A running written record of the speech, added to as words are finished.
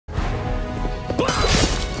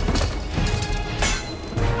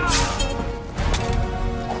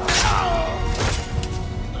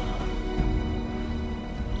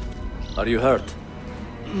Are you hurt?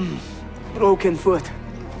 Broken foot.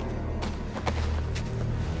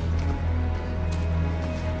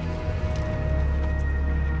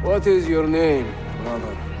 What is your name,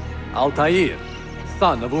 brother? Altaïr,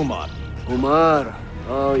 son of Umar. Umar?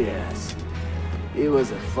 Oh yes. He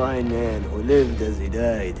was a fine man who lived as he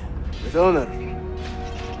died. With honor.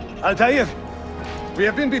 Altaïr! We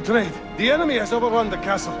have been betrayed. The enemy has overrun the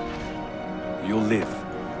castle. You live.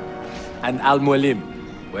 And Al-Mualim,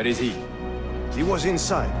 where is he? He was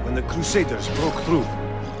inside when the Crusaders broke through.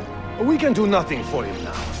 We can do nothing for him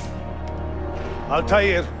now.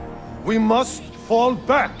 Altaïr, we must fall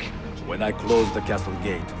back. When I close the castle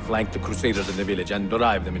gate, flank the Crusaders in the village and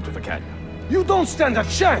drive them into the canyon. You don't stand a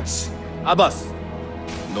chance! Abbas,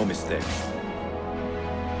 no mistakes.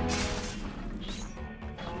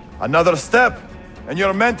 Another step, and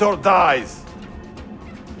your mentor dies.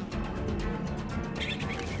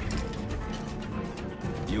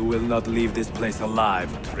 You will not leave this place alive,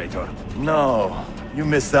 traitor. No, you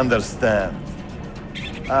misunderstand.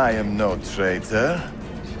 I am no traitor.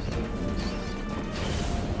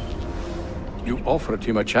 You offered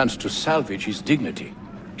him a chance to salvage his dignity.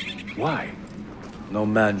 Why? No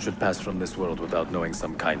man should pass from this world without knowing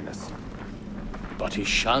some kindness. But he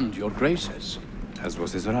shunned your graces. As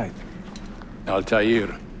was his right.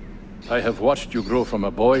 Altaïr, I have watched you grow from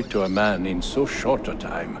a boy to a man in so short a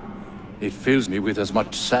time. It fills me with as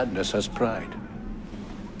much sadness as pride.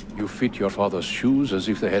 You fit your father's shoes as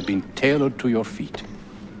if they had been tailored to your feet.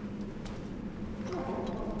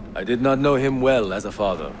 I did not know him well as a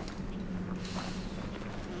father.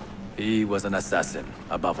 He was an assassin,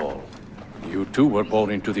 above all. You too were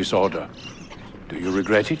born into this order. Do you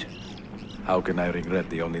regret it? How can I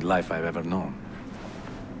regret the only life I've ever known?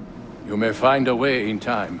 You may find a way in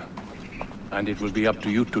time, and it will be up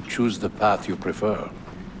to you to choose the path you prefer.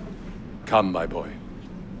 Come, my boy,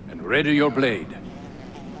 and ready your blade.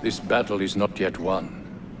 This battle is not yet won.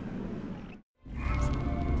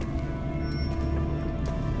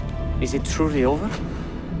 Is it truly over?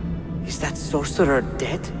 Is that sorcerer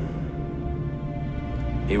dead?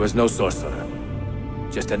 He was no sorcerer.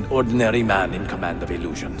 Just an ordinary man in command of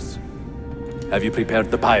illusions. Have you prepared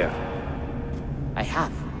the pyre? I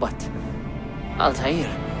have, but... Altaïr,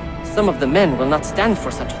 some of the men will not stand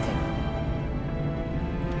for such a thing.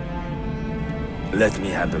 Let me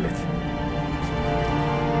handle it.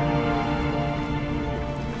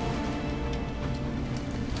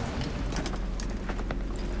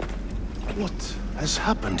 What has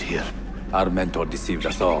happened here? Our mentor deceived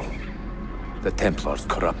us all. The Templars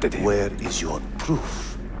corrupted him. Where is your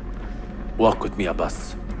proof? Walk with me,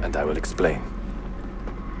 Abbas, and I will explain.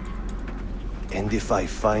 And if I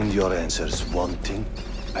find your answers wanting?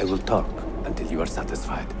 I will talk until you are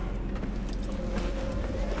satisfied.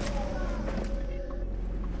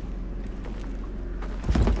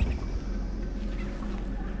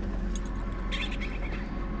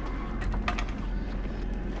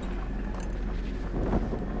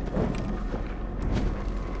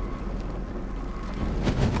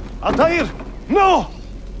 Altaïr! No!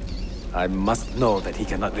 I must know that he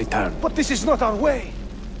cannot return. But this is not our way!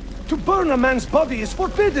 To burn a man's body is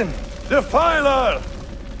forbidden! Defiler!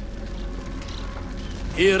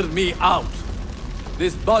 Hear me out.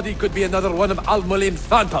 This body could be another one of Al-Mualim's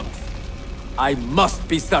phantoms. I must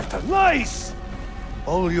be certain. Lies!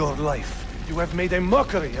 All your life, you have made a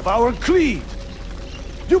mockery of our creed.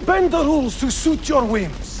 You bend the rules to suit your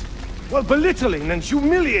whims, while belittling and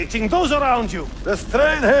humiliating those around you.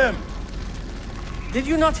 Restrain him! Did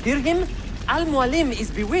you not hear him? Al-Mualim is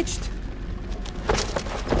bewitched.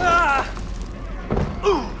 Ah!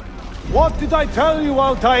 What did I tell you,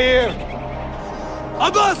 Altaïr?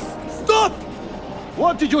 Abbas! Stop!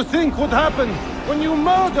 What did you think would happen when you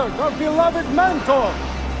murdered our beloved mentor?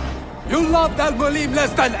 You loved Al-Mualim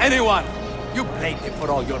less than anyone! You blamed him for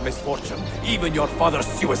all your misfortune, even your father's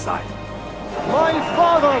suicide. My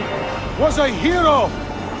father was a hero!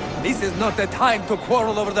 This is not the time to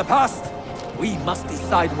quarrel over the past. We must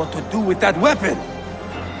decide what to do with that weapon.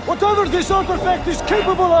 Whatever this artifact is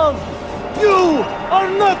capable of, you are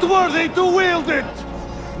not worthy to wield it!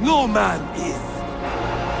 No man is.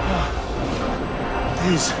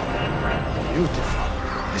 It is beautiful,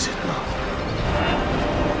 is it not?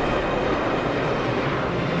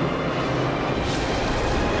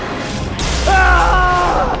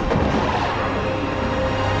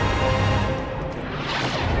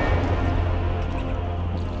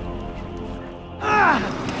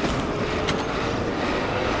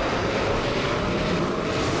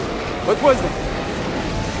 What was it?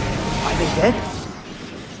 Are they dead?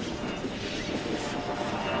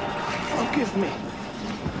 Forgive me.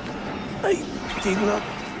 I did not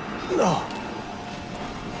No.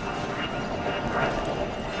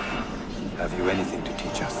 Have you anything to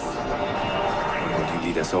teach us? Or will you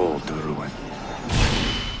lead us all to ruin?